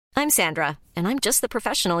I'm Sandra, and I'm just the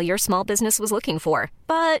professional your small business was looking for.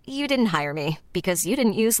 But you didn't hire me because you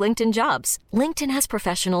didn't use LinkedIn Jobs. LinkedIn has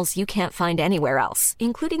professionals you can't find anywhere else,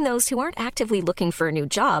 including those who aren't actively looking for a new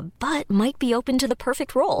job, but might be open to the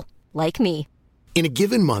perfect role, like me. In a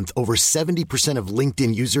given month, over 70% of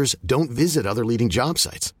LinkedIn users don't visit other leading job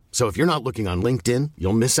sites. So if you're not looking on LinkedIn,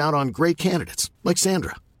 you'll miss out on great candidates like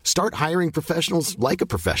Sandra. Start hiring professionals like a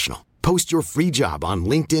professional. Post your free job on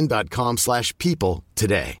linkedin.com/people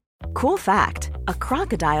today. Cool fact, a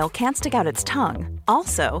crocodile can't stick out its tongue.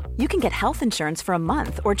 Also, you can get health insurance for a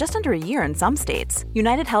month or just under a year in some states.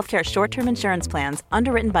 United Healthcare short-term insurance plans,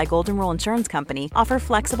 underwritten by Golden Rule Insurance Company, offer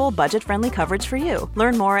flexible, budget-friendly coverage for you.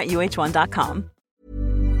 Learn more at uh1.com.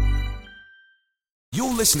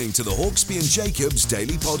 You're listening to the Hawksby and Jacobs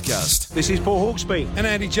Daily Podcast. This is Paul Hawksby and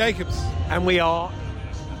Andy Jacobs, and we are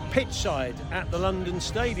pitchside at the London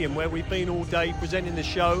Stadium, where we've been all day presenting the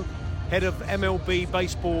show, head of MLB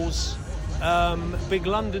Baseball's big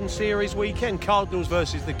London Series weekend, Cardinals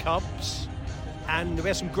versus the Cubs. And we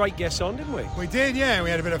had some great guests on, didn't we? We did, yeah. We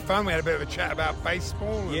had a bit of fun. We had a bit of a chat about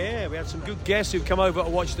baseball. Yeah, we had some good guests who've come over to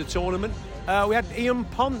watch the tournament. We had Ian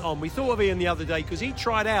Pont on. We thought of Ian the other day because he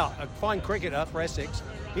tried out, a fine cricketer for Essex,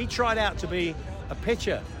 he tried out to be a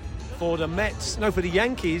pitcher for the for the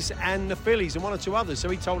Yankees and the Phillies and one or two others. So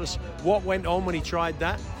he told us what went on when he tried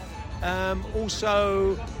that.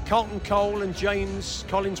 Also, Carlton Cole and James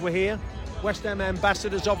Collins were here. West Ham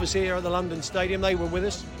ambassadors, obviously, here at the London Stadium. They were with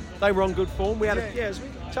us. They were on good form. We had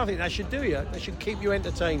so I think that should do you. That should keep you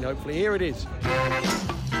entertained, hopefully. Here it is.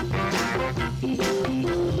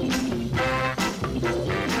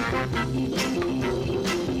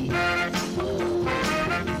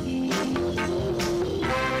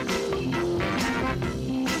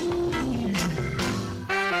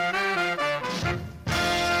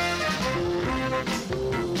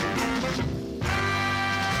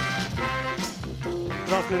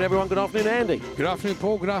 Good afternoon, everyone. Good afternoon, Andy. Good afternoon,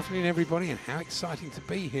 Paul. Good afternoon, everybody. And how exciting to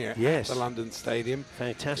be here at the London Stadium.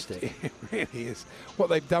 Fantastic. It really is. What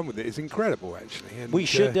they've done with it is incredible, actually. And we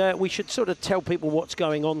should sort of tell people what's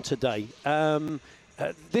going on today.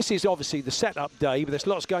 This is obviously the setup day, but there's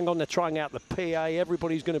lots going on. They're trying out the PA.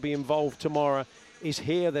 Everybody's going to be involved tomorrow is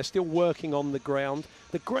here. They're still working on the ground.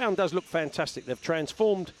 The ground does look fantastic. They've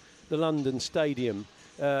transformed the London Stadium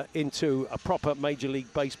into a proper Major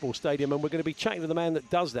League Baseball stadium, and we're going to be chatting to the man that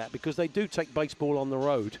does that, because they do take baseball on the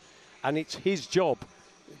road, and it's his job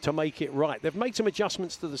to make it right. They've made some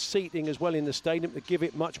adjustments to the seating as well in the stadium to give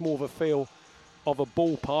it much more of a feel of a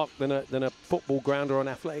ballpark than a football ground or an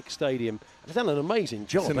athletic stadium. They've done an amazing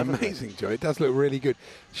job. It's an amazing job. It does look really good.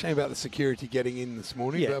 Shame about the security getting in this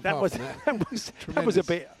morning. Yeah, but that was a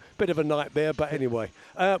bit of a nightmare, but anyway.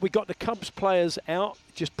 We got the Cubs players out,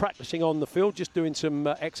 just practicing on the field, just doing some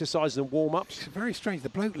exercises and warm-ups. It's very strange. The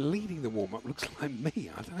bloke leading the warm-up looks like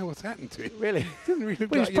me. I don't know what's happened to him. Really? Doesn't really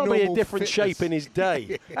look Well, like he's probably in different fitness. shape in his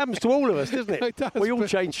day. Happens to all of us, doesn't it? It does, we all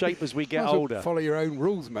change shape as we get older. Follow your own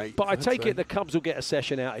rules, mate. But I take it the Cubs will get a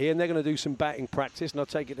session out here, and they're going to do some batting practice, and I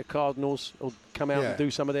take it the Cardinals will come out and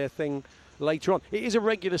do some of their thing later on. It is a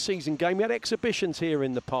regular season game. We had exhibitions here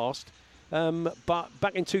in the past. But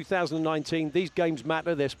back in 2019, these games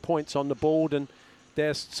matter. There's points on the board, and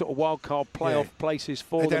there's sort of wildcard playoff places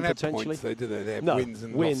for them potentially. They don't have points, though, do they? They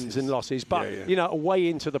have wins and losses. But, you know, a way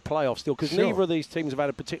into the playoffs still, because neither of these teams have had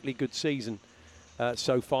a particularly good season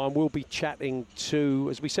so far. And we'll be chatting to,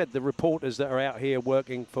 as we said, the reporters that are out here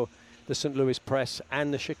working for the St. Louis Press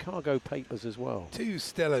and the Chicago papers as well. Two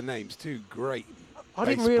stellar names, two great I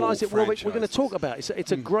didn't realise it. Well, we're going to talk about it.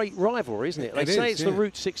 It's a great rivalry, isn't it? They say it's the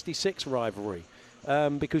Route 66 rivalry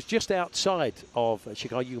because just outside of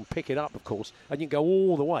Chicago, you can pick it up, of course, and you can go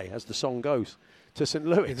all the way, as the song goes, to St.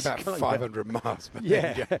 Louis. It's about 500 miles.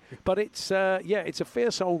 But it's a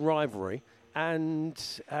fierce old rivalry. And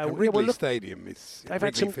Wrigley Stadium is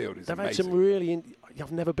Wrigley Field is they've amazing. had some really.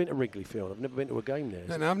 I've never been to Wrigley Field. I've never been to a game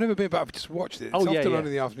there. No, I've never been, but I've just watched it. It's often on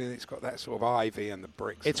in the afternoon. It's got that sort of ivy and the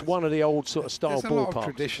bricks. It's one of the old sort of style ballparks. There's a lot of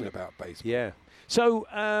tradition about baseball. Yeah. So,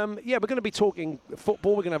 we're going to be talking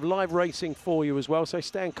football. We're going to have live racing for you as well. So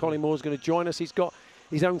Stan Collymore is going to join us. He's got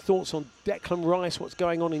his own thoughts on Declan Rice, what's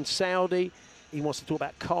going on in Saudi. He wants to talk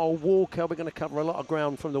about Carl Walker. We're going to cover a lot of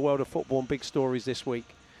ground from the world of football and big stories this week.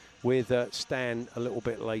 with Stan a little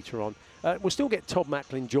bit later on. We'll still get Todd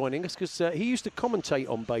Macklin joining us because he used to commentate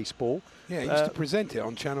on baseball. Yeah, he used to present it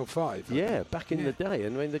on Channel 5. Yeah, back in the day.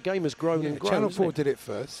 And I mean, the game has grown and grown. Channel 4 did it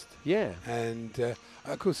first. Yeah. And,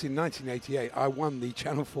 of course, in 1988, I won the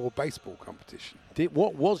Channel 4 baseball competition.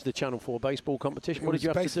 What was the Channel 4 baseball competition? What did you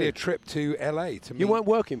have to do? Basically a trip to LA to meet. You weren't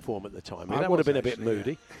working for them at the time. That would have been a bit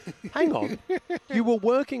moody. Yeah. Hang on. You were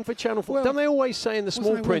working for Channel 4. Well, don't they always say in the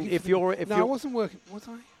small print I wasn't working. Was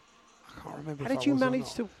I? I can't remember. How did you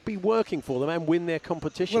manage to be working for them and win their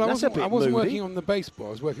competition? Well, That's a bit moody. I wasn't working on the baseball. I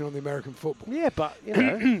was working on the American football. Yeah, but, you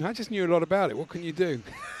know. I just knew a lot about it. What can you do?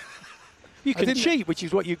 You can cheat, which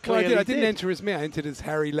is what you clearly did. I didn't enter as me. I entered as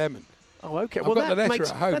Harry Lemon. Oh, okay. I've got the letter at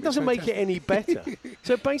home. That doesn't make it any better.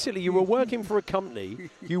 So basically, you were working for a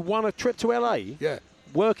company. You won a trip to LA. Yeah.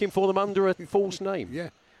 Working for them under a false name. Yeah.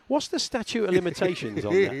 What's the statute of limitations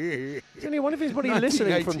on that? Is anyone of anybody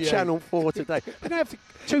listening from Channel 4 today? They don't have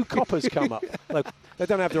two coppers come up. They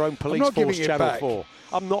don't have their own police force, Channel 4.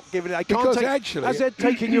 I'm not giving it. I can't actually, as they're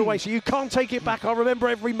taking you away, so you can't take it back. I remember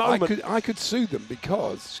every moment. I could sue them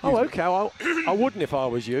because. Oh, okay. I wouldn't if I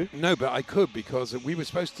was you. No, but I could because we were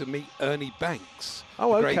supposed to meet Ernie Banks.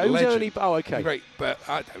 Oh, okay. Who's Ernie? Oh, okay. Great, but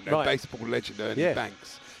I don't know. Baseball legend Ernie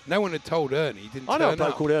Banks. No one had told Ernie. He didn't turn up. I know a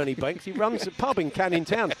bloke called Ernie Banks. He runs a pub in Canning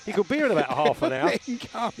Town. He could be in about half an hour. He's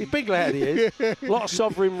a big lad, he is. A lot of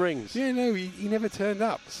sovereign rings. Yeah, no, he never turned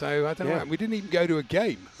up. So I don't know. We didn't even go to a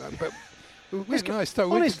game. But it was nice. We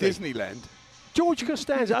went to Disneyland. George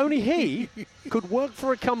Costanza, only he could work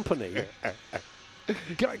for a company,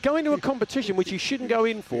 go into a competition which you shouldn't go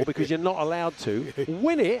in for because you're not allowed to,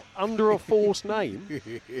 win it under a false name,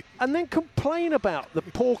 and then complain about the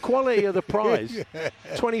poor quality of the prize.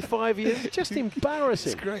 25 years, just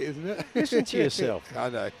embarrassing. It's great, isn't it? Listen to yourself. I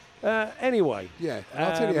know. Anyway. Yeah,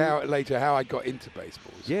 I'll tell you later how I got into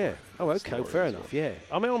baseball. Yeah. Oh, okay, fair enough. Yeah.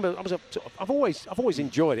 I mean, I've always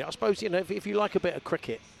enjoyed it. I suppose, you know, if you like a bit of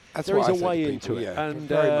cricket, there is a way into it, and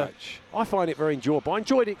very much. I find it very enjoyable. I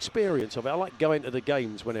enjoy the experience of it. I like going to the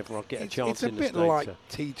games whenever I get a chance. It's a bit like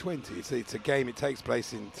T20. It's a game. It takes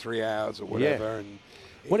place in 3 hours or whatever.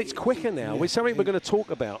 Yeah. It's quicker now. It's something we're going to talk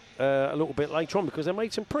about a little bit later on because they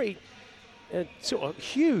made some pretty sort of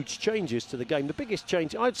huge changes to the game. The biggest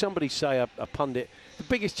change, I had somebody say, a pundit, the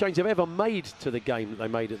biggest change they've ever made to the game that they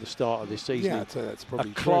made at the start of this season. Yeah, so that's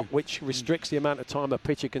probably a clock which restricts the amount of time a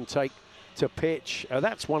pitcher can take to pitch.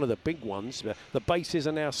 That's one of the big ones. The bases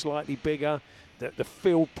are now slightly bigger. The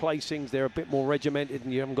field placings, they're a bit more regimented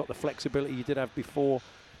and you haven't got the flexibility you did have before.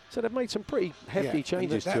 So they've made some pretty hefty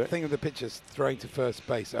changes to it. That thing of the pitchers throwing to first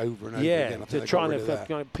base over and over again. Yeah, to try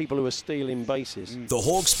and people who are stealing bases. The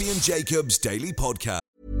Hawksby and Jacobs Daily Podcast.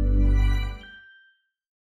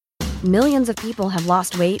 Millions of people have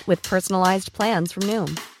lost weight with personalized plans from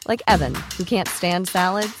Noom. Like Evan, who can't stand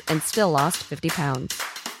salads and still lost 50 pounds.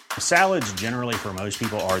 Salads generally for most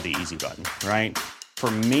people are the easy button, right?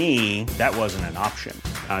 For me, that wasn't an option.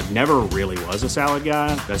 I never really was a salad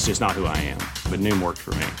guy. That's just not who I am. But Noom worked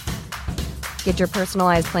for me. Get your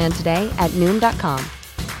personalized plan today at Noom.com.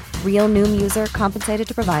 Real Noom user compensated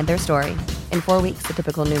to provide their story. In 4 weeks, the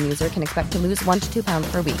typical Noom user can expect to lose 1 to 2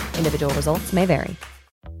 pounds per week. Individual results may vary.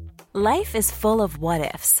 Life is full of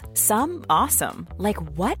what-ifs. Some awesome. Like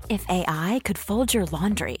what if AI could fold your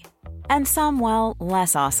laundry? And some, well,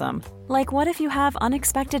 less awesome. Like what if you have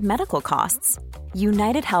unexpected medical costs?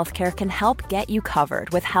 United Healthcare can help get you covered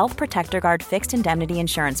with Health Protector Guard fixed indemnity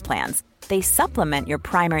insurance plans. They supplement your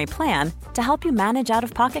primary plan to help you manage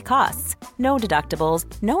out-of-pocket costs. No deductibles,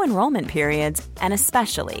 no enrollment periods, and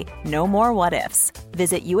especially no more what-ifs.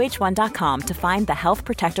 Visit UH1.com to find the Health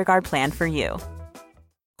Protector Guard plan for you.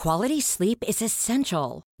 Quality sleep is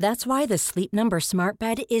essential. That's why the Sleep Number Smart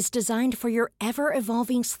Bed is designed for your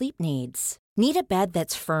ever-evolving sleep needs. Need a bed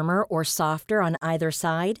that's firmer or softer on either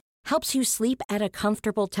side? Helps you sleep at a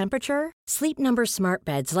comfortable temperature? Sleep Number Smart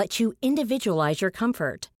Beds let you individualize your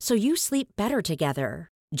comfort, so you sleep better together.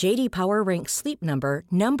 J.D. Power ranks Sleep Number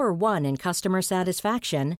number 1 in customer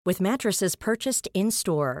satisfaction with mattresses purchased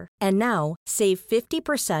in-store. And now, save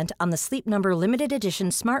 50% on the Sleep Number Limited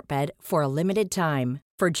Edition Smart Bed for a limited time.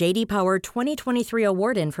 For J.D. Power 2023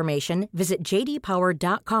 award information, visit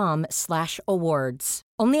jdpower.com/awards.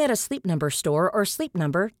 Only at a Sleep Number store or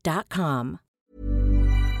sleepnumber.com.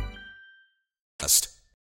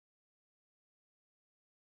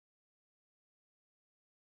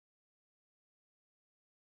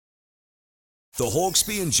 The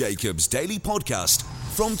Hawksby and Jacobs Daily Podcast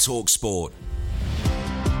from TalkSport.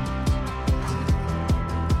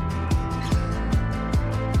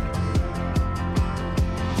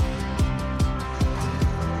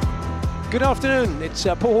 Good afternoon. It's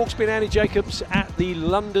Paul Hawksby and Andy Jacobs at the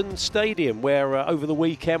London Stadium, where over the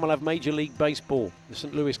weekend we'll have Major League Baseball. The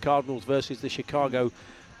St. Louis Cardinals versus the Chicago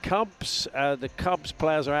Cubs. The Cubs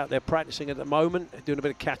players are out there practicing at the moment, doing a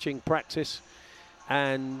bit of catching practice.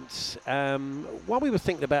 And while we were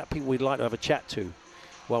thinking about people we'd like to have a chat to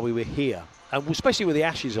while we were here, and especially with the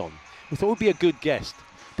Ashes on, we thought it would be a good guest.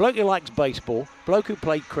 Bloke who likes baseball, bloke who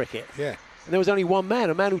played cricket. Yeah. And there was only one man,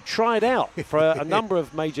 a man who tried out for a number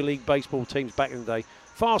of Major League Baseball teams back in the day.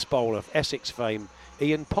 Fast bowler of Essex fame,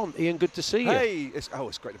 Ian Pont. Ian, good to see you. Hey,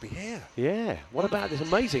 it's great to be here. Yeah, what about this?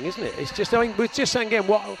 Amazing, isn't it? It's just, I mean, we're just saying again,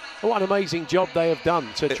 what an amazing job they have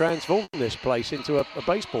done to transform this place into a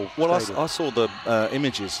baseball stadium. I saw the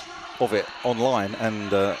images of it online,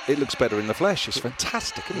 and it looks better in the flesh. It's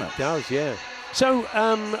fantastic, isn't it? It does, yeah. So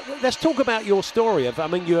let's talk about your story. I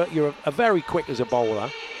mean, you're a very quick as a bowler,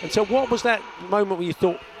 and so what was that moment when you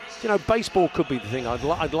thought, you know, baseball could be the thing?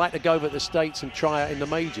 I'd like to go over to the States and try out in the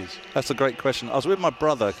majors. That's a great question. I was with my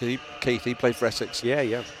brother, Keith. He played for Essex.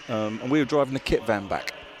 Yeah. And we were driving the kit van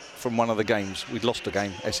back from one of the games. We'd lost a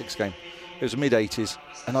game, Essex game. It was the mid-'80s.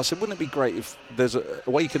 And I said, wouldn't it be great if there's a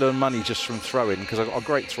way you could earn money just from throwing, because I've got a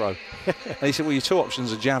great throw. And he said, well, your two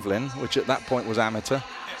options are javelin, which at that point was amateur.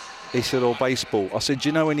 He said, or baseball. I said, do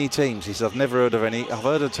you know any teams? He said, I've never heard of any. I've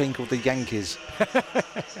heard of a team called the Yankees.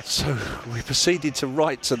 So we proceeded to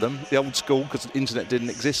write to them, the old school, because the internet didn't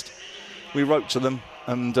exist. We wrote to them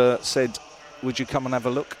and said, would you come and have a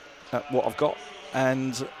look at what I've got?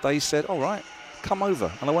 And they said, all right, come over.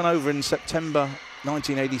 And I went over in September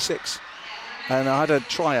 1986. And I had a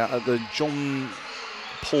tryout at the John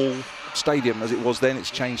Paul Stadium, as it was then.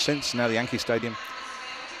 It's changed since, now the Yankee Stadium.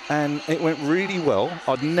 And it went really well.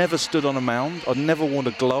 I'd never stood on a mound. I'd never worn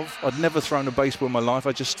a glove. I'd never thrown a baseball in my life.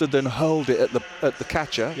 I just stood there and hurled it at the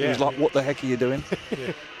catcher. Yeah. He was like, what the heck are you doing?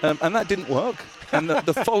 And that didn't work. And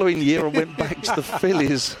the following year, I went back to the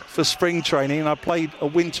Phillies for spring training, and I played a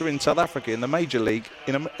winter in South Africa in the Major League.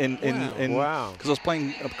 Wow. Because I was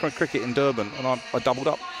playing cricket in Durban, and I doubled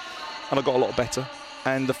up. And I got a lot better.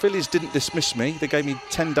 And the Phillies didn't dismiss me. They gave me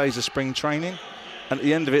 10 days of spring training. And at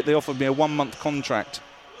the end of it, they offered me a 1-month contract.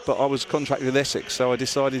 But I was contracted with Essex, so I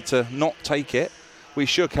decided to not take it. We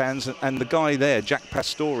shook hands, and the guy there, Jack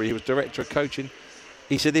Pastore, he was director of coaching,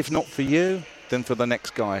 he said, if not for you, then for the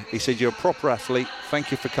next guy. He said, you're a proper athlete. Thank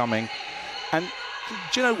you for coming. And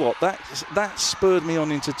do you know what? That spurred me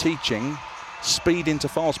on into teaching speed into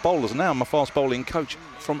fast bowlers. Now I'm a fast bowling coach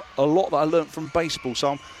from a lot that I learnt from baseball.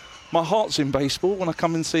 So my heart's in baseball when I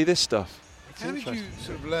come and see this stuff. How did you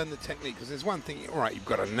sort of learn the technique? Because there's one thing, all right, you've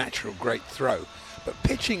got a natural great throw, but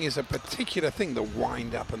pitching is a particular thing, the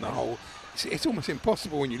wind up and the whole. It's almost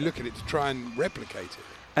impossible when you look at it to try and replicate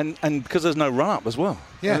it. And because there's no run up as well.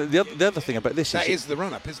 Yeah. The other thing about this is the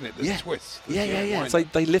run up, isn't it? The twist. Yeah. So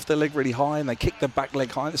they lift their leg really high and they kick their back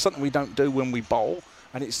leg high. It's something we don't do when we bowl,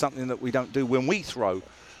 and it's something that we don't do when we throw.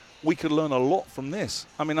 We could learn a lot from this.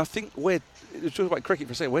 I mean, I think talk about cricket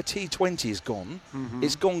for a second, where T20 has gone,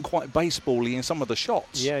 it's gone quite baseball-y in some of the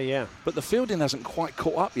shots. Yeah. But the fielding hasn't quite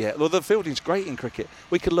caught up yet. Well, the fielding's great in cricket.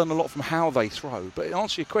 We could learn a lot from how they throw. But to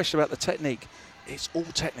answer your question about the technique, it's all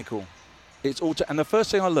technical. And the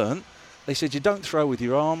first thing I learned, they said, you don't throw with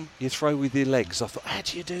your arm, you throw with your legs. I thought, how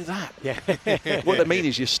do you do that? Yeah. What they mean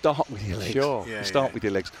is you start with your legs. Sure. You start with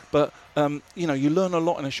your legs. But, you learn a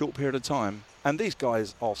lot in a short period of time. And these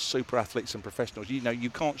guys are super athletes and professionals. You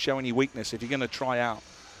can't show any weakness. If you're going to try out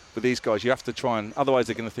with these guys, you have to try, and otherwise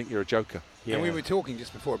they're going to think you're a joker. Yeah. And we were talking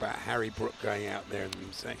just before about Harry Brook going out there and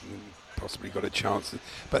saying possibly got a chance.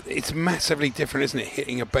 But it's massively different, isn't it,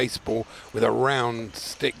 hitting a baseball with a round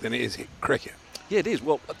stick than it is hitting cricket? Yeah, it is.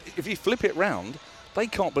 Well, if you flip it round, they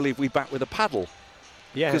can't believe we bat with a paddle.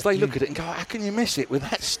 Yeah. Because they look at it and go, how can you miss it with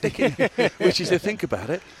that stick in? Which is to think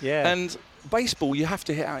about it. Yeah. And baseball, you have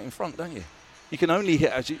to hit out in front, don't you? You can only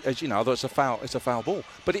hit, as you know, although it's a foul ball.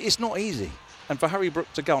 But it's not easy. And for Harry Brook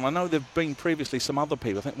to go, and I know there have been previously some other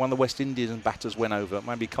people, I think one of the West Indian batters went over,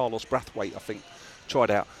 maybe Carlos Brathwaite, I think, tried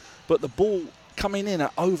out. But the ball coming in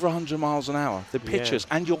at over 100 miles an hour, the pitchers,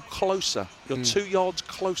 and you're closer, you're 2 yards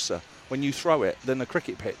closer when you throw it than a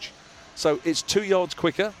cricket pitch. So it's 2 yards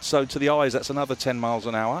quicker, so to the eyes that's another 10 miles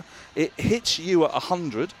an hour. It hits you at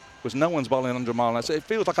 100, because no one's bowling 100 miles an hour, so it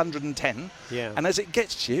feels like 110. Yeah. And as it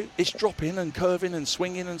gets to you, it's dropping and curving and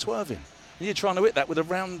swinging and swerving. And you're trying to hit that with a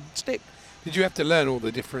round stick. Did you have to learn all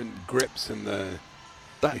the different grips and the...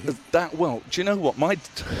 Well, do you know what? My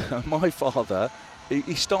father,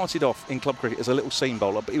 he started off in club cricket as a little seam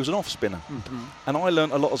bowler, but he was an off spinner. And I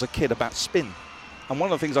learned a lot as a kid about spin. And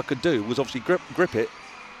one of the things I could do was obviously grip it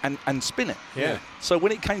and spin it. Yeah. So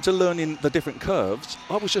when it came to learning the different curves,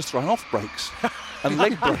 I was just throwing off breaks. and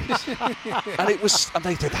leg brace. And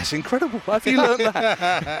they did, that's incredible. Have you learned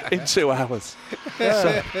that in 2 hours?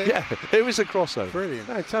 So, yeah, it was a crossover. Brilliant.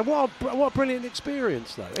 No, so what a brilliant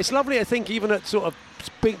experience, though. It's lovely, I think, even at sort of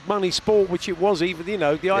big money sport, which it was, even,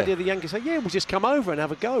 the idea of the Yankees say, we'll just come over and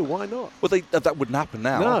have a go. Why not? Well, that wouldn't happen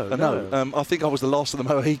now. No. I think I was the last of the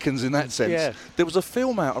Mohicans in that sense. Yeah. There was a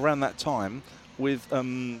film out around that time with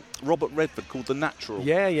Robert Redford called The Natural.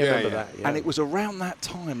 Remember that. Yeah. And it was around that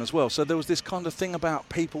time as well. So there was this kind of thing about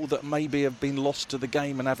people that maybe have been lost to the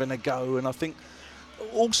game and having a go. And I think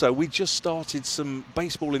also we just started some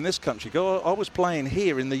baseball in this country. I was playing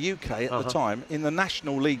here in the UK at the time in the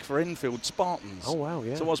National League for Enfield Spartans. Oh, wow,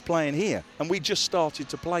 yeah. So I was playing here. And we just started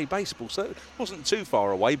to play baseball. So it wasn't too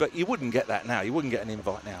far away, but you wouldn't get that now. You wouldn't get an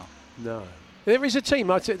invite now. No. There is a team.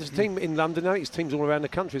 There's a team in London now. It's teams all around the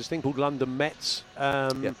country. There's a thing called London Mets.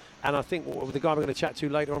 And I think the guy we're going to chat to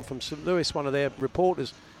later on from St. Louis, one of their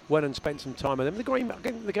reporters, went and spent some time with them.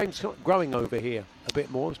 The game's growing over here a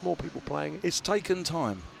bit more. There's more people playing it. It's taken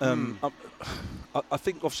time. I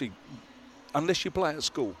think, obviously, unless you play at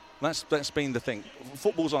school, that's been the thing.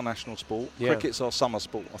 Football's our national sport. Yeah. Cricket's our summer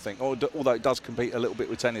sport, I think. Although it does compete a little bit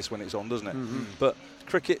with tennis when it's on, doesn't it? Mm-hmm. But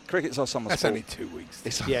cricket's our summer sport. That's only 2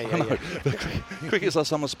 weeks. Yeah. Cricket's our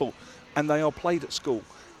summer sport. And they are played at school.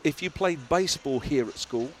 If you played baseball here at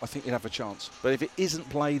school, I think you'd have a chance. But if it isn't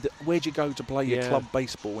played, where'd you go to play your club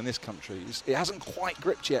baseball in this country? It hasn't quite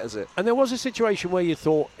gripped yet, has it? And there was a situation where you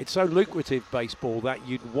thought it's so lucrative, baseball, that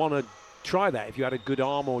you'd want to try that if you had a good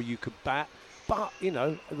arm or you could bat. But,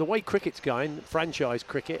 the way cricket's going, franchise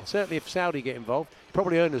cricket, certainly if Saudi get involved, you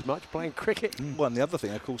probably earn as much playing cricket. Well, and the other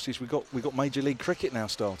thing, of course, is we got Major League Cricket now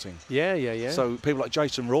starting. Yeah. So people like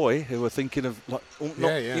Jason Roy, who are thinking of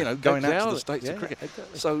going out to the States of cricket.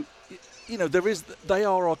 Exactly. So, they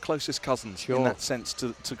are our closest cousins in that sense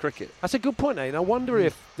to cricket. That's a good point, and I wonder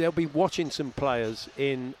if they'll be watching some players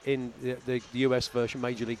in the US version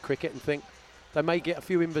Major League Cricket and think, they may get a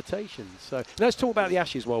few invitations. So let's talk about the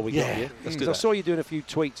Ashes while we got here. Because I saw you doing a few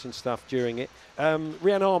tweets and stuff during it.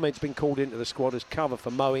 Rian Ahmed's been called into the squad as cover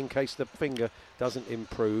for Mo in case the finger doesn't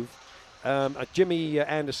improve. Jimmy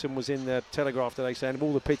Anderson was in the Telegraph today saying of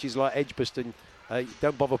all the pitches like Edgbaston,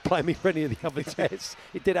 don't bother playing me for any of the other tests.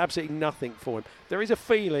 It did absolutely nothing for him. There is a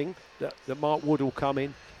feeling that Mark Wood will come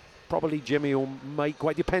in. Probably Jimmy will make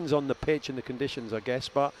quite. Depends on the pitch and the conditions, I guess.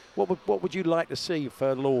 But what would you like to see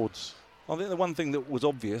for Lords? I think the one thing that was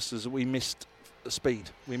obvious is that we missed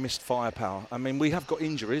speed. We missed firepower. I mean, we have got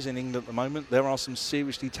injuries in England at the moment. There are some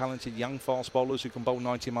seriously talented young fast bowlers who can bowl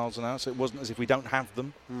 90 miles an hour, so it wasn't as if we don't have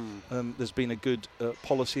them. There's been a good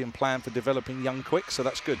policy and plan for developing young quick, so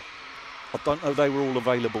that's good. I don't know if they were all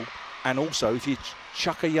available. And also, if you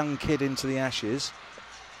chuck a young kid into the Ashes,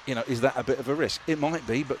 is that a bit of a risk? It might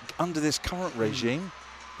be, but under this current regime,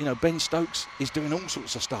 Ben Stokes is doing all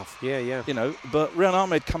sorts of stuff. Yeah. But Rian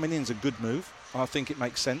Ahmed coming in is a good move. I think it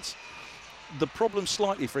makes sense. The problem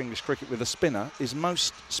slightly for English cricket with a spinner is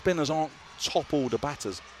most spinners aren't top-order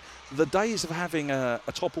batters. The days of having a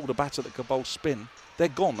top-order batter that can bowl spin, they're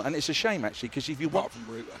gone. And it's a shame, actually, because if you apart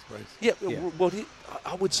from Root, I suppose. Yeah. Well,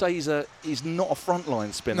 I would say he's not a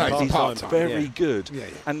frontline spinner. No, he's very good. Yeah.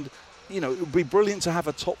 And it would be brilliant to have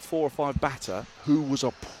a top 4 or 5 batter who was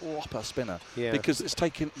a proper spinner. Yeah. Because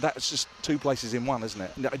that's just 2 places in one, isn't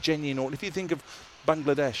it? A genuine order. If you think of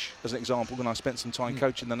Bangladesh as an example, when I spent some time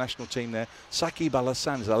coaching the national team there, Saqib Al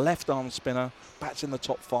Hassan is a left-arm spinner, bats in the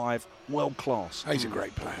top 5, world class. He's a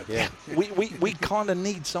great player. Yeah. we kind of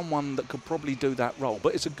need someone that could probably do that role.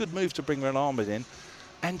 But it's a good move to bring Rian Ahmed in.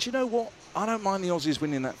 And do you know what? I don't mind the Aussies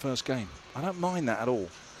winning that first game. I don't mind that at all.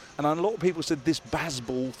 And a lot of people said this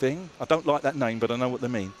Bazball thing. I don't like that name, but I know what they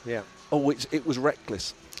mean. Yeah. Oh, it was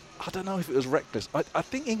reckless. I don't know if it was reckless. I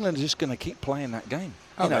think England is just going to keep playing that game.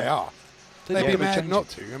 They are. They'd be mad not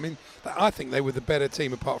to. I mean, I think they were the better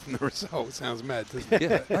team apart from the result. Sounds mad, doesn't it?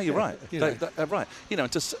 Yeah. No, you're right. They're right.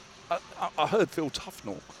 I heard Phil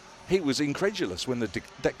Tufnell. He was incredulous when the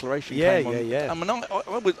declaration came on. Yeah. I mean,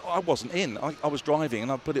 I wasn't in. I was driving and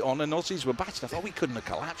I put it on, and Aussies were batting. I thought we couldn't have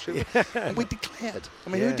collapsed. And we declared. I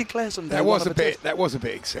mean, who declares on that was a bit. That was a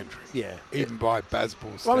bit eccentric. Yeah. Even by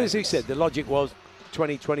Bazball's. Well, as he said, the logic was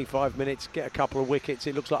 20, 25 minutes, get a couple of wickets.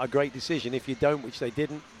 It looks like a great decision. If you don't, which they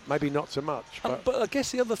didn't, maybe not so much. But I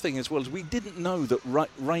guess the other thing as well is we didn't know that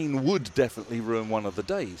rain would definitely ruin one of the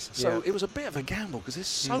days. So it was a bit of a gamble because there's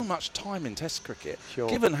so much time in Test cricket. Sure.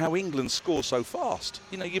 Given how England score so fast,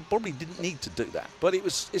 you probably didn't need to do that. But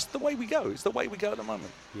it's the way we go. It's the way we go at the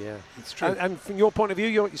moment. Yeah, it's true. And from your point of view,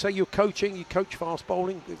 you say you're coaching. You coach fast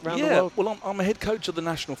bowling around the world. Well, I'm a head coach of the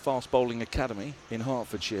National Fast Bowling Academy in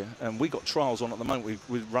Hertfordshire, and we got trials on at the moment.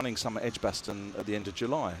 We're running some at Edgbaston at the end of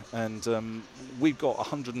July, and we've got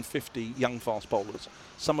 150 young fast bowlers.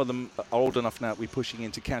 Some of them are old enough now to be pushing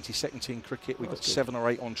into county second team cricket. We've got 7 or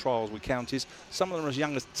 8 on trials with counties. Some of them are as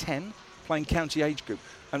young as 10 playing county age group.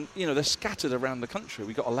 And, they're scattered around the country.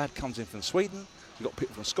 We've got a lad comes in from Sweden. We've got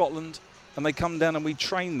people from Scotland. And they come down and we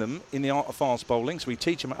train them in the art of fast bowling. So we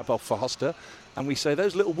teach them how to bowl faster. And we say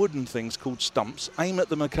those little wooden things called stumps, aim at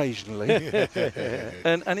them occasionally.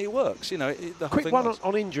 and it works. The whole Quick thing one works.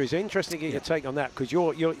 on injuries. Interesting to get your take on that, because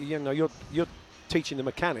you're teaching the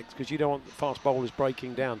mechanics, because you don't want fast bowlers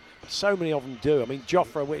breaking down. But so many of them do. I mean,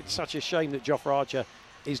 Jofra, it's such a shame that Jofra Archer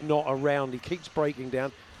is not around. He keeps breaking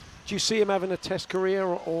down. Do you see him having a Test career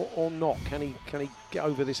or not? Can he get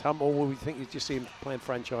over this hump, or will we think you just see him playing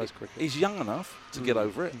franchise cricket? He's young enough to get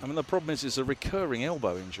over it. I mean, the problem is it's a recurring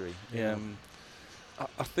elbow injury. Yeah.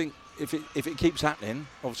 I think if it keeps happening,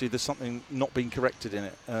 obviously there's something not being corrected in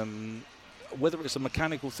it. Whether it's a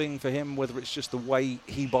mechanical thing for him, whether it's just the way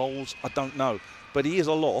he bowls, I don't know. But he is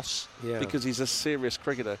a loss because he's a serious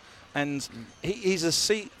cricketer. And he's a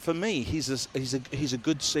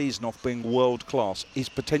good season off being world class. He's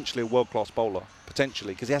potentially a world class bowler,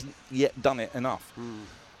 potentially, because he hasn't yet done it enough.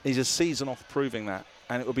 He's a season off proving that,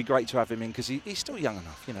 and it would be great to have him in because he's still young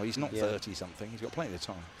enough. He's not 30 something. He's got plenty of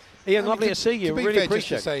time. Ian, lovely to see you. Really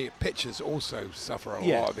appreciate it. To say pitchers also suffer a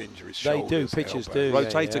lot of injuries. They do. Pitchers do.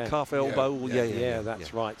 Rotator cuff, elbow. Yeah,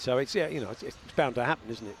 that's right. So it's it's bound to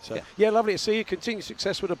happen, isn't it? So lovely to see you. Continue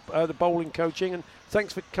success with the bowling coaching, and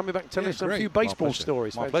thanks for coming back and telling us a few baseball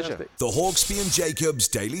stories. My pleasure. The Hawksby and Jacobs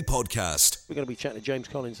Daily Podcast. We're going to be chatting to James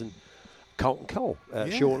Collins and Carlton Cole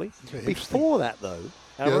shortly. Before that, though,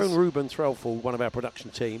 our own Ruben Threlfall, one of our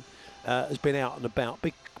production team, has been out and about.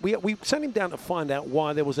 We sent him down to find out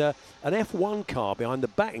why there was an F1 car behind the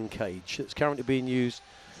batting cage that's currently being used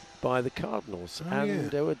by the Cardinals.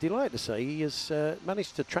 We're delighted to say he has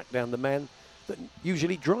managed to track down the man that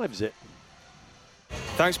usually drives it.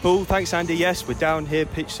 Thanks, Paul. Thanks, Andy. Yes, we're down here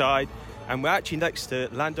pitch side, and we're actually next to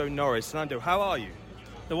Lando Norris. Lando, how are you?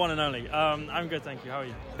 The one and only. I'm good, thank you. How are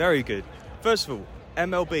you? Very good. First of all,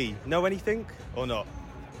 MLB, know anything or not?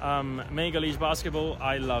 Major League Basketball,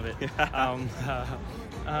 I love it.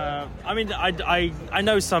 I mean, I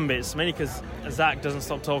know some bits, mainly because Zach doesn't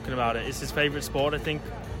stop talking about it. It's his favourite sport, I think,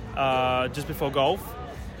 just before golf.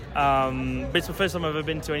 But it's the first time I've ever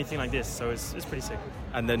been to anything like this, so it's pretty sick.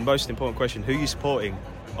 And then most important question, who are you supporting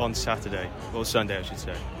on Saturday, or Sunday, I should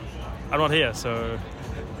say? I'm not here, so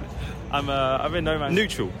I'm in no man's.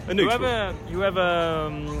 Neutral. I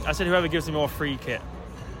said whoever gives me more free kit.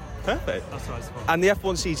 Perfect. That's what I suppose. And the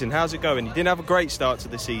F1 season, how's it going? You didn't have a great start to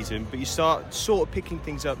the season, but you start sort of picking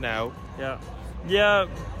things up now. Yeah,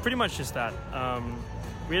 pretty much just that.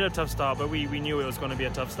 We had a tough start, but we knew it was going to be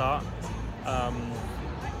a tough start.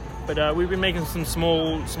 But we've been making some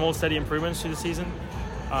small, steady improvements through the season.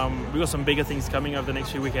 We've got some bigger things coming over the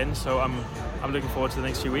next few weekends, so I'm looking forward to the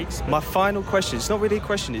next few weeks. My final question, it's not really a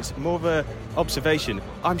question, it's more of an observation.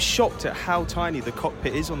 I'm shocked at how tiny the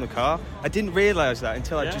cockpit is on the car. I didn't realise that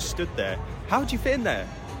until I just stood there. How do you fit in there?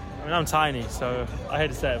 I mean, I'm tiny, so I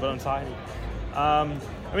hate to say it, but I'm tiny. I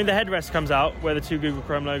mean, the headrest comes out where the 2 Google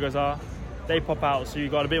Chrome logos are. They pop out, so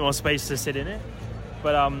you've got a bit more space to sit in it.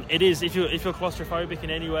 But it is, if you're claustrophobic in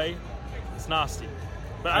any way, it's nasty.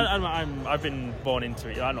 But I've been born into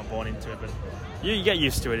it. I'm not born into it, but you get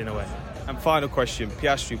used to it in a way. And final question,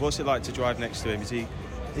 Piastri, what's it like to drive next to him?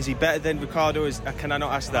 Is he better than Ricardo? Can I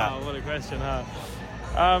not ask that? Oh, what a question, huh?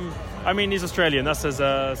 I mean, he's Australian. That's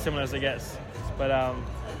as similar as it gets. But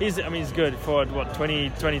he's good for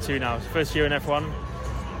 22 now. First year in F1.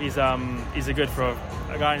 He's a good for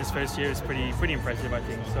a guy in his first year. It's pretty impressive, I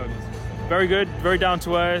think. So very good, very down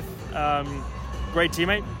to earth. Great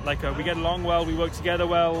teammate. We get along well. We work together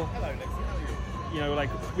well.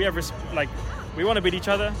 We have we want to beat each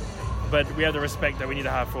other, but we have the respect that we need to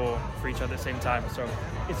have for each other at the same time. So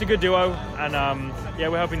it's a good duo, and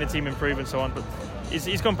we're helping the team improve and so on. But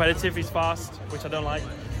he's competitive. He's fast, which I don't like.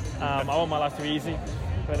 I want my life to be easy,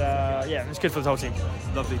 but it's good for the whole team.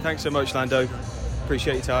 Lovely. Thanks so much, Lando.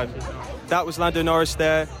 Appreciate your time. That was Lando Norris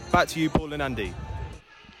there. Back to you, Paul and Andy.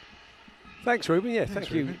 Thanks, Ruben. Yeah,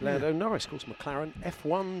 thank you, Ruben. Lando Norris, of course, McLaren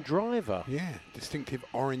F1 driver. Yeah, distinctive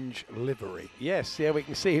orange livery. Yes, yeah, we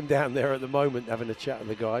can see him down there at the moment having a chat with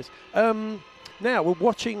the guys. Now, we're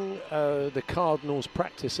watching the Cardinals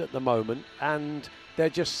practice at the moment, and they're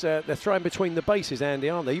just they're throwing between the bases, Andy,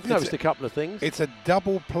 aren't they? You've noticed a couple of things. It's a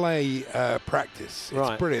double play practice.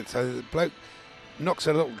 It's brilliant. So the bloke knocks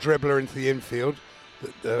a little dribbler into the infield.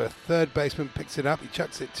 The third baseman picks it up. He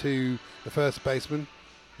chucks it to the first baseman.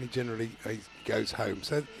 He generally goes home.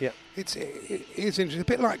 So it is interesting. A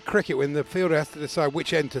bit like cricket when the fielder has to decide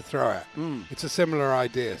which end to throw at. It's a similar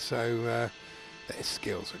idea. So their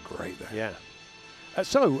skills are great there. Yeah.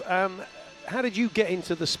 How did you get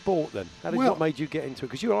into the sport then? What made you get into it?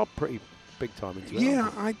 Because you are pretty big time into it.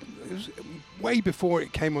 Yeah, it was way before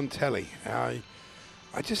it came on telly. I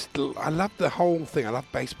love the whole thing. I love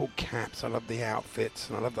baseball caps. I love the outfits,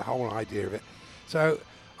 and I love the whole idea of it. So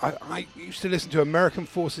I used to listen to American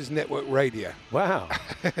Forces Network radio. Wow.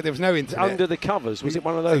 There was no internet. Under the covers? Was it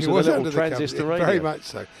one of those with a little transistor radio? Very much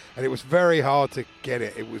so. And it was very hard to get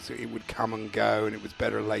it. It would come and go, and it was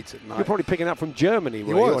better late at night. You're probably picking up from Germany,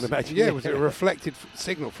 were you, I would imagine? Yeah, it was a reflected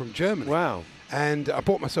signal from Germany. Wow. And I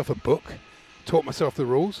bought myself a book, taught myself the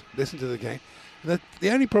rules, listened to the game. The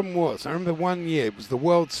only problem was, I remember one year, it was the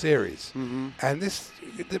World Series, and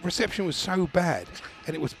the reception was so bad,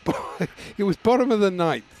 and it was bottom of the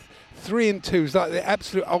ninth, 3-2. It was like the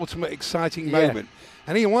absolute ultimate exciting moment.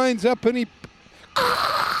 And he winds up and he...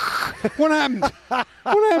 What happened? What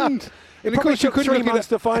happened? And of course you couldn't 3 months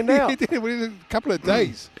to find out. It did within a couple of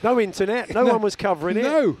days. No internet, no one was covering it.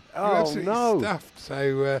 No. Oh, absolutely no. Stuffed.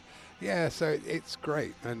 So... so it's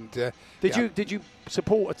great. And did you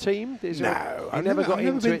support a team? No, I never got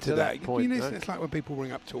into it to that point. You know, it's like when people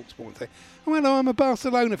ring up TalkSport and say, "Oh, well, I'm a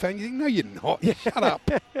Barcelona fan." You think, "No, you're not. Shut up."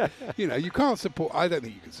 You can't support. I don't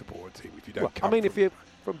think you can support a team if you don't. If you're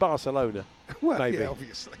from Barcelona, maybe. Yeah,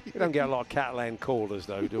 obviously. We don't get a lot of Catalan callers,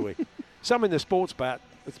 though, do we? Some in the sports bar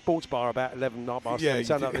about 11 night past. They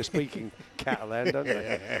sound like they're speaking Catalan, don't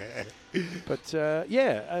they? But I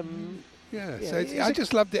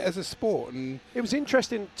just loved it as a sport, and it was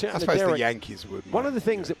interesting. I suppose the Yankees would. One of the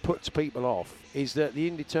things that puts people off is that the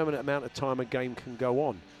indeterminate amount of time a game can go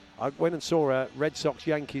on. I went and saw a Red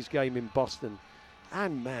Sox-Yankees game in Boston,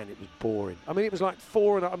 and man, it was boring. I mean, it was like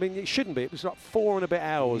it shouldn't be. It was like 4 and a bit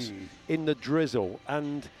hours in the drizzle,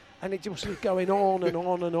 and it just was going on and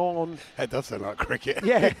on and on. That does sound like cricket.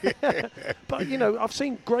 Yeah, but I've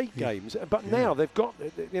seen great games, but now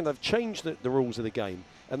they've changed the rules of the game.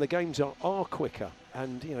 And the games are quicker,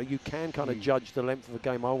 and you can kind of judge the length of a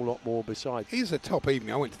game a whole lot more. Besides, it is a top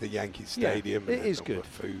evening. I went to the Yankee Stadium. It is good. The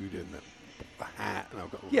food and the hat. And I've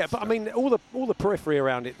got but I mean all the periphery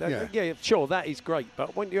around it. Sure, that is great.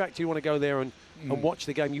 But when you actually want to go there and watch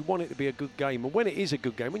the game, you want it to be a good game. And when it is a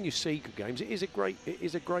good game, when you see good games, it is a great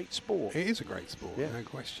sport. It is a great sport, no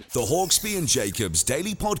question. The Hawksbee and Jacobs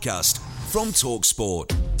Daily Podcast from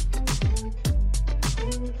TalkSport.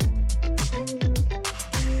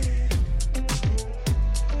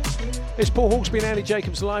 It's Paul Hawksbee and Andy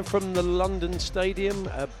Jacobs live from the London Stadium,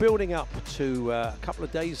 building up to a couple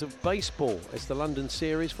of days of baseball. It's the London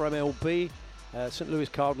Series for MLB, St. Louis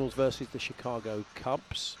Cardinals versus the Chicago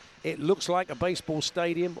Cubs. It looks like a baseball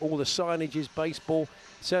stadium. All the signage is baseball.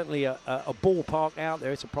 Certainly a ballpark out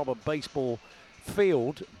there. It's a proper baseball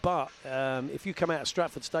field. But if you come out of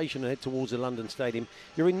Stratford Station and head towards the London Stadium,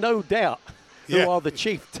 you're in no doubt who are the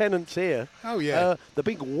chief tenants here. Oh, yeah. The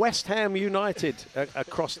big West Ham United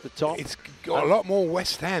across the top. It's got a lot more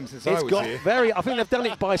West Ham since I was here. I think they've done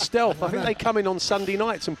it by stealth. I think they come in on Sunday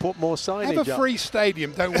nights and put more signage up. Have a free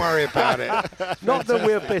stadium, don't worry about it. Not that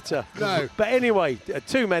we're bitter. No. But anyway,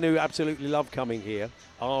 two men who absolutely love coming here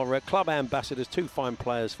are club ambassadors, two fine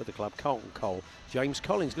players for the club, Carlton Cole, James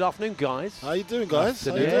Collins. Good afternoon, guys. How you doing, guys?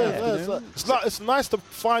 How you doing? It's nice to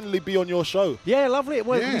finally be on your show. Yeah, lovely.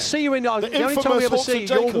 We see you in the only time we ever see you,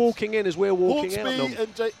 you're walking in as we're walking Hawksbee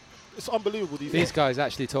out. And it's unbelievable. These guys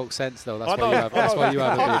actually talk sense, though. That's why you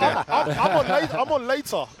have it. I'm on later.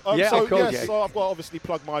 So I've got to obviously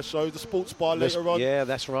plug my show, the Sports Bar, later on. Yeah,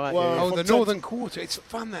 that's right. The Northern Quarter. It's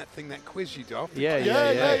fun, that thing, that quiz you do after. Yeah,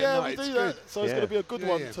 we do that. So it's going to be a good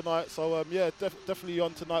one tonight. So, definitely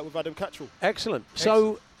on tonight with Adam Cattrall. Excellent.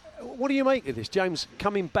 So, what do you make of this, James,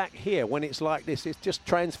 coming back here when it's like this? It's just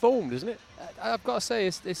transformed, isn't it? I've got to say,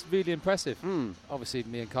 it's really impressive. Obviously,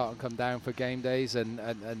 me and Carlton come down for game days and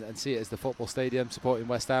see it as the football stadium, supporting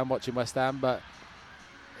West Ham, watching West Ham, but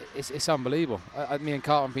it's unbelievable. Me and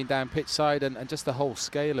Carlton have been down pitch side and just the whole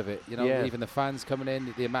scale of it. Even the fans coming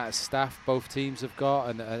in, the amount of staff both teams have got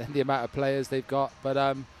and the amount of players they've got. But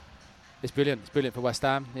It's brilliant. It's brilliant for West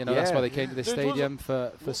Ham. You know, that's why they came to this stadium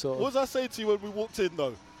for sort of. What was I saying to you when we walked in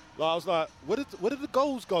though? Like, I was like, where did the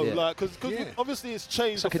goals go? Yeah. Like, because obviously it's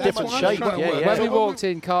changed. It's like a different shape. When we walked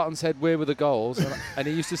in, Carlton said, "Where were the goals?" And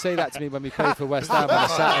he used to say that to me when we played for West Ham on a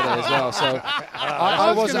Saturday as well. So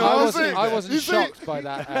I wasn't shocked by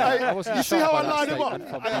that. I wasn't you see shocked how by I that lined him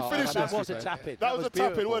up? And he finished That was a tap-in. That was a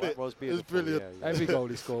tap-in, wasn't it? That was beautiful. It was brilliant. Every goal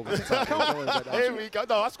he scored was a tap-in. Here we go.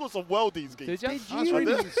 No, I scored some worldies, Geeks. Did you?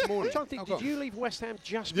 Did you leave West Ham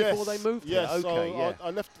just before they moved here? Yes, Okay, so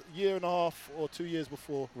I left a year and a half or 2 years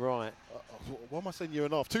before. Right. Why am I saying year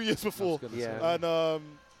and a half? 2 years before. And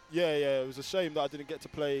it was a shame that I didn't get to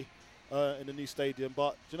play in the new stadium.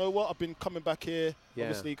 But do you know what? I've been coming back here,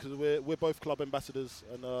 obviously, because we're both club ambassadors,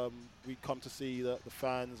 and we come to see the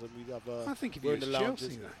fans, and we have. I think of we're you in as the lounges.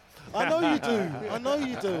 Chelsea, though. I know you do. I know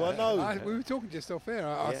you do. I know. We were talking just off air.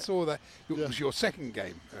 I saw that it was your second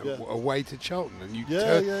game away to Charlton, and you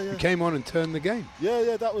came on and turned the game.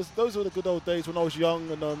 Yeah. Those were the good old days when I was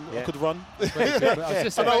young and I could run. I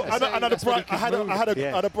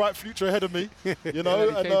had a bright future ahead of me. You know.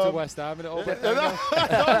 And came to West Ham and it all went down.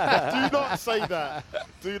 Do not say that.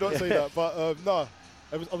 Do not say that. But no,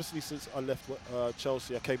 obviously since I left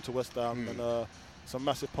Chelsea, I came to West Ham and. It's a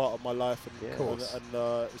massive part of my life, and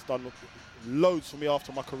it's done loads for me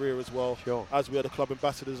after my career as well. Sure. As we are the club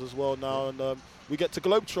ambassadors as well now, and we get to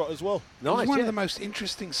Globetrot as well. Nice. It was one of the most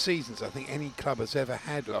interesting seasons I think any club has ever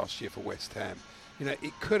had last year for West Ham. You know,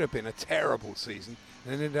 it could have been a terrible season,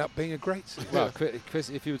 and it ended up being a great season. Well, Chris,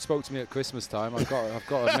 if you had spoke to me at Christmas time, I've got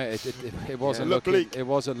to admit it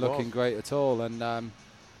wasn't looking great at all, and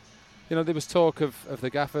you know, there was talk of the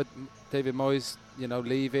gaffer David Moyes, you know,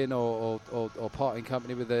 leaving or parting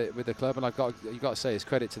company with the club, and you've got to say it's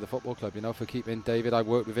credit to the football club, you know, for keeping David. I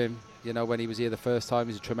worked with him, you know, when he was here the first time.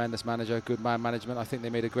 He's a tremendous manager, good man management. I think they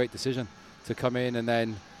made a great decision to come in, and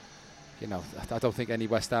then, you know, I don't think any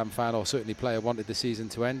West Ham fan or certainly player wanted the season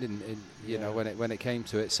to end you know, when it came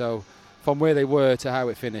to it. So from where they were to how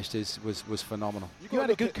it finished was phenomenal. You had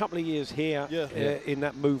a good couple of years here in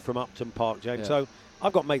that move from Upton Park, James. So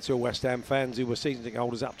I've got mates who are West Ham fans who were season ticket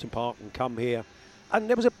holders at Upton Park and come here. And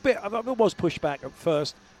there was a bit, there was pushback at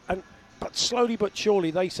first, but slowly but surely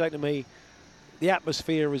they say to me, the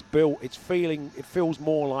atmosphere is built, it feels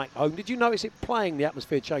more like home. Did you notice it playing, the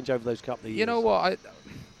atmosphere change over those couple of years? You know what,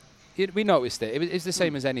 we noticed it. It's the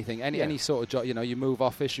same as anything, any sort of job, you know, you move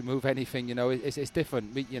office, you move anything, you know, it's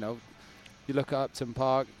different. You know, you look at Upton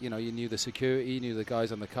Park, you know, you knew the security, you knew the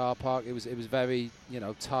guys on the car park. It was very, you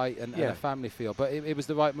know, tight and a family feel. But it was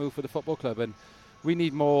the right move for the football club, and we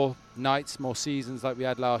need more nights, more seasons like we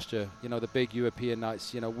had last year. You know, the big European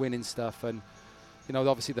nights, you know, winning stuff. And, you know,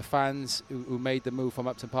 obviously the fans who made the move from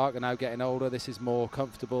Upton Park are now getting older. This is more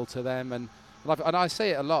comfortable to them. And I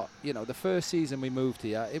say it a lot, you know, the first season we moved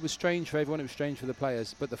here, it was strange for everyone, it was strange for the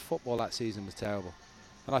players, but the football that season was terrible.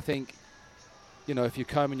 And I think, you know, if you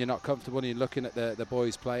come and you're not comfortable and you're looking at the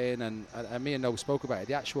boys playing, and me and Noel spoke about it,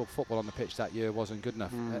 the actual football on the pitch that year wasn't good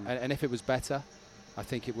enough. And if it was better, I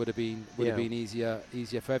think it would have been easier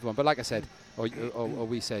for everyone. But like I said, or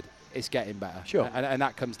we said, it's getting better. Sure. And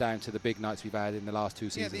that comes down to the big nights we've had in the last 2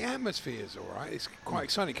 seasons. Yeah, the atmosphere is all right. It's quite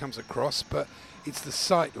exciting. It comes across, but it's the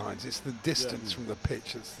sight lines. It's the distance from the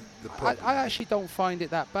pitch that's the problem. I actually don't find it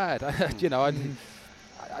that bad. You know,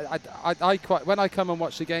 I quite, when I come and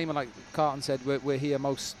watch the game, and like Carlton said, we're here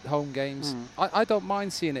most home games. I don't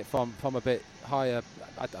mind seeing it from a bit higher,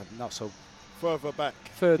 not so further back.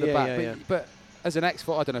 But as an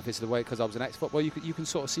ex-foot, I don't know if it's the way because I was an ex-foot. Well, you can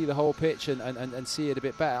sort of see the whole pitch and see it a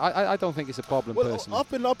bit better. I don't think it's a problem personally.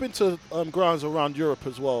 I've been to grounds around Europe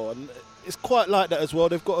as well, and it's quite like that as well.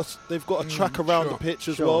 They've got a track around the pitch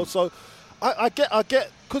as well. So I get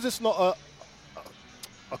because it's not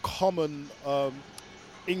a common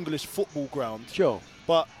English football ground. Sure.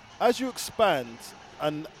 But as you expand,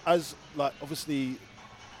 and as like obviously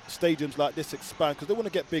stadiums like this expand, because they want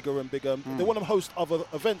to get bigger and bigger, they want to host other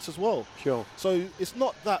events as well. Sure. So it's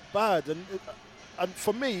not that bad, and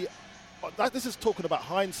for me, this is talking about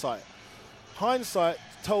hindsight. Hindsight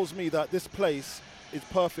tells me that this place is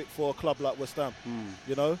perfect for a club like West Ham.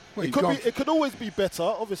 You know, well, it could always be better,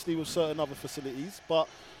 obviously with certain other facilities, but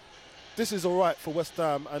this is all right for West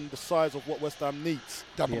Ham and the size of what West Ham needs.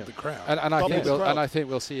 Doubled the crowd. And I think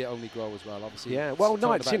we'll see it only grow as well, obviously. Yeah, well,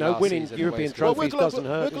 nights, you know, winning European trophies doesn't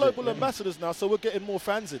hurt. We're global ambassadors now, so we're getting more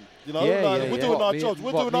fans in. You know, we're doing our jobs.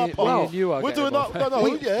 We're doing our part. We're doing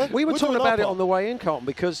our We were talking about it on the way in, Carlton,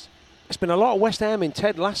 because there's been a lot of West Ham in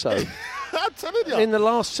Ted Lasso. I'm telling you. In the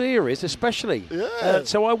last series, especially. Yeah.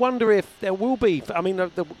 So I wonder if there will be, I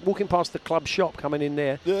mean, walking past the club shop coming in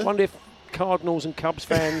there, I wonder if Cardinals and Cubs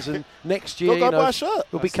fans, and next year, buy a shirt.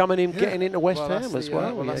 we'll be getting into West Ham as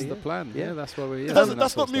well. Well, that's the plan. Yeah, that's where we're.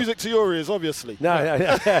 That's not music to your ears, obviously. No.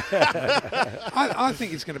 I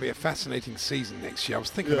think it's going to be a fascinating season next year. I was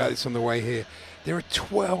thinking about this on the way here. There are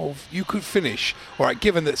 12. You could finish. All right,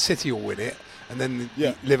 given that City will win it, and then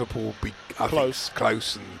Liverpool will be close,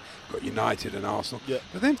 and got United and Arsenal. Yeah.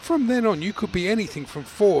 But then from then on, you could be anything from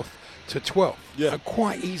 4th to 12th. Yeah.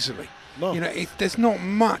 Quite easily. No. There's not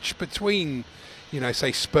much between,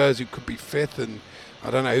 say Spurs, who could be 5th, and I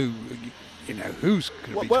don't know who's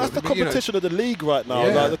going to be. Well, that's the competition of the league right now.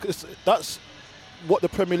 Yeah. That's what the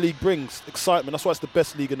Premier League brings, excitement. That's why it's the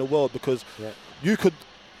best league in the world, because you could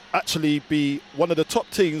actually be one of the top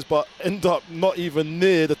teams but end up not even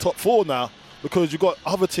near the top 4 now, because you've got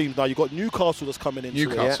other teams now. You've got Newcastle that's coming into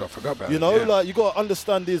Newcastle, I forgot about it. Like you got to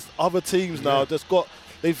understand these other teams now that's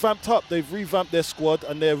they've vamped up, they've revamped their squad,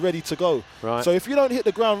 and they're ready to go. Right. So if you don't hit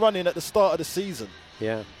the ground running at the start of the season,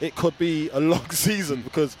 it could be a long season,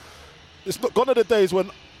 because it's not gone are the days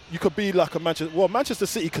when you could be like a Manchester. Well, Manchester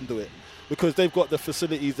City can do it, because they've got the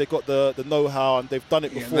facilities, they've got the know-how, and they've done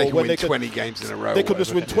it before. They can win 20 games in a row. They could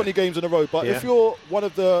just win 20 games in a row. But if you're one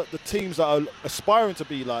of the teams that are aspiring to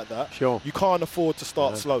be like that, you can't afford to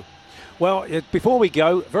start slow. Well, before we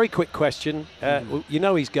go, very quick question.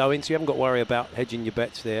 He's going, so you haven't got to worry about hedging your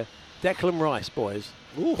bets there. Declan Rice, boys.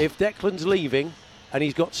 Ooh. If Declan's leaving and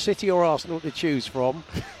he's got City or Arsenal to choose from,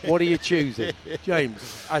 what are you choosing?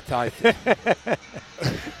 James?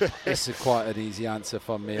 It's quite an easy answer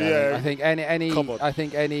from me. Yeah. I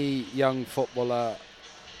think any young footballer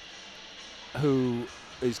who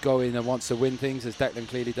is going and wants to win things, as Declan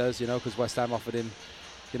clearly does, because West Ham offered him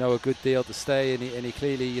a good deal to stay, and he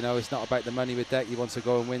clearly, it's not about the money with Dec. He wants to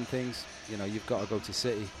go and win things. You've got to go to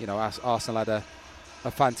City. Arsenal had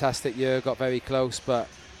a fantastic year, got very close, but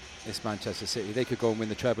it's Manchester City. They could go and win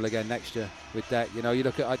the treble again next year with Dec. You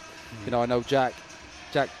look at, I know Jack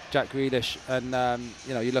Grealish, and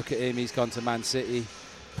you look at him. He's gone to Man City.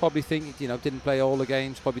 Probably didn't play all the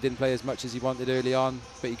games. Probably didn't play as much as he wanted early on,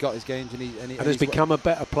 but he got his games, and has become a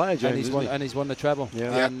better player, James. And he's won the treble.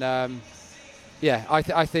 Yeah. And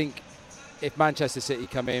I think if Manchester City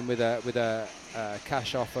come in with a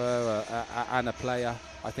cash offer and a player,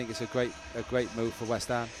 I think it's a great move for West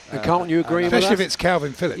Ham. And can't you agree with that? Especially if it's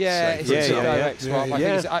Calvin Phillips. It's a direct swap.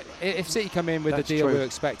 If City come in with the deal we're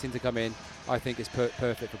expecting to come in, I think it's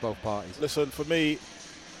perfect for both parties. Listen, for me,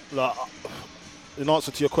 in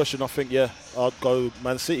answer to your question, I think I'd go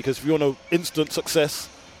Man City, because if you want instant success,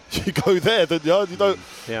 you go there. Then you don't.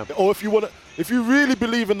 Or if you really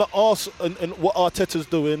believe in the and what Arteta's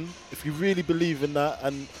doing, if you really believe in that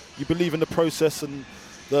and you believe in the process and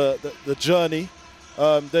the journey,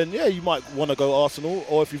 then you might want to go Arsenal.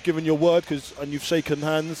 Or if you've given your word and you've shaken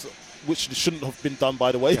hands, which shouldn't have been done,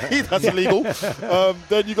 by the way, that's illegal,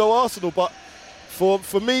 then you go Arsenal. But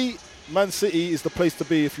for me, Man City is the place to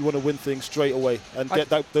be if you want to win things straight away and get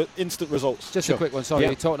the instant results. Just a quick one, sorry.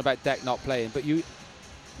 You're talking about Dec not playing, but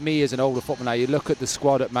me as an older footballer now, you look at the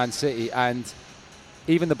squad at Man City, and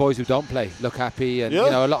even the boys who don't play look happy, and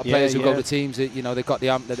a lot of players who go to teams that they've got the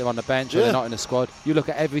amp that they're on the bench and they're not in the squad. You look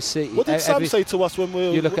at every City. What did Sam say to us when we?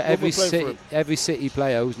 You look at every City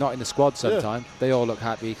player who's not in the squad. Sometimes they all look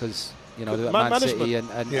happy because they're at Man City and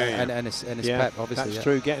his Pep, obviously. That's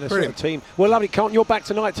true. Getting a sort of team. Well, lovely. Can't you're back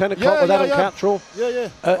tonight, 10 o'clock with Adam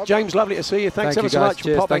Cattrall. James, lovely to see you. Thanks ever so much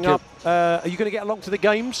for popping up. Are you going to get along to the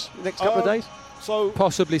games the next couple of days? So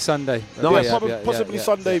possibly Sunday. Nice. Possibly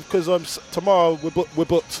Sunday, because tomorrow we're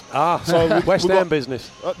booked. So West Ham business.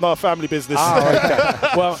 No, family business. Okay.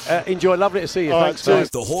 Well, enjoy. Lovely to see you. Thanks.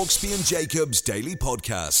 The Hawksby and Jacobs Daily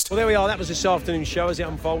Podcast. Well, there we are. That was this afternoon's show as it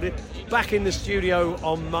unfolded. Back in the studio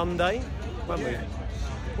on Monday.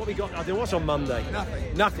 What we got? What's on Monday?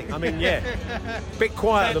 Nothing. I mean, bit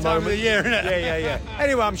quiet at the moment. Time of the year, isn't it? Yeah.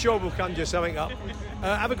 Anyway, I'm sure we'll conjure something up.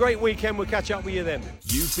 Have a great weekend. We'll catch up with you then.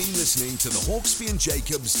 You've been listening to the Hawksby and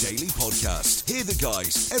Jacobs Daily Podcast. Hear the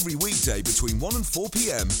guys every weekday between 1 and 4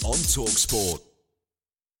 p.m. on TalkSport.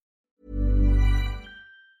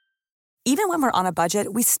 Even when we're on a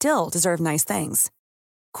budget, we still deserve nice things.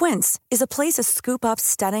 Quince is a place to scoop up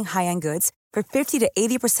stunning high-end goods for 50 to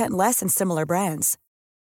 80% less than similar brands.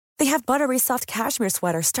 They have buttery soft cashmere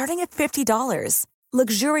sweaters starting at $50,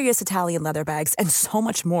 luxurious Italian leather bags, and so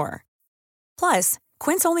much more. Plus,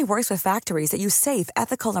 Quince only works with factories that use safe,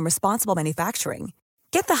 ethical, and responsible manufacturing.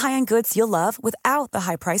 Get the high-end goods you'll love without the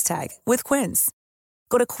high price tag with Quince.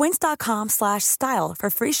 Go to quince.com/style for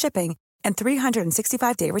free shipping and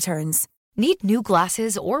 365-day returns. Need new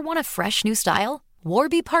glasses or want a fresh new style?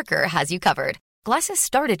 Warby Parker has you covered. Glasses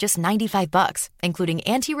start at just $95, including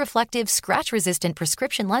anti-reflective, scratch-resistant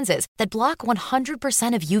prescription lenses that block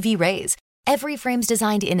 100% of UV rays. Every frame's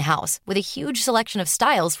designed in-house with a huge selection of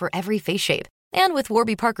styles for every face shape. And with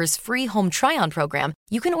Warby Parker's free home try-on program,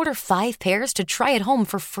 you can order 5 pairs to try at home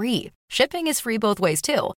for free. Shipping is free both ways,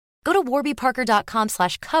 too. Go to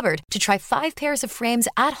warbyparker.com/covered to try 5 pairs of frames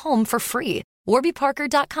at home for free.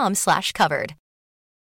 warbyparker.com/covered.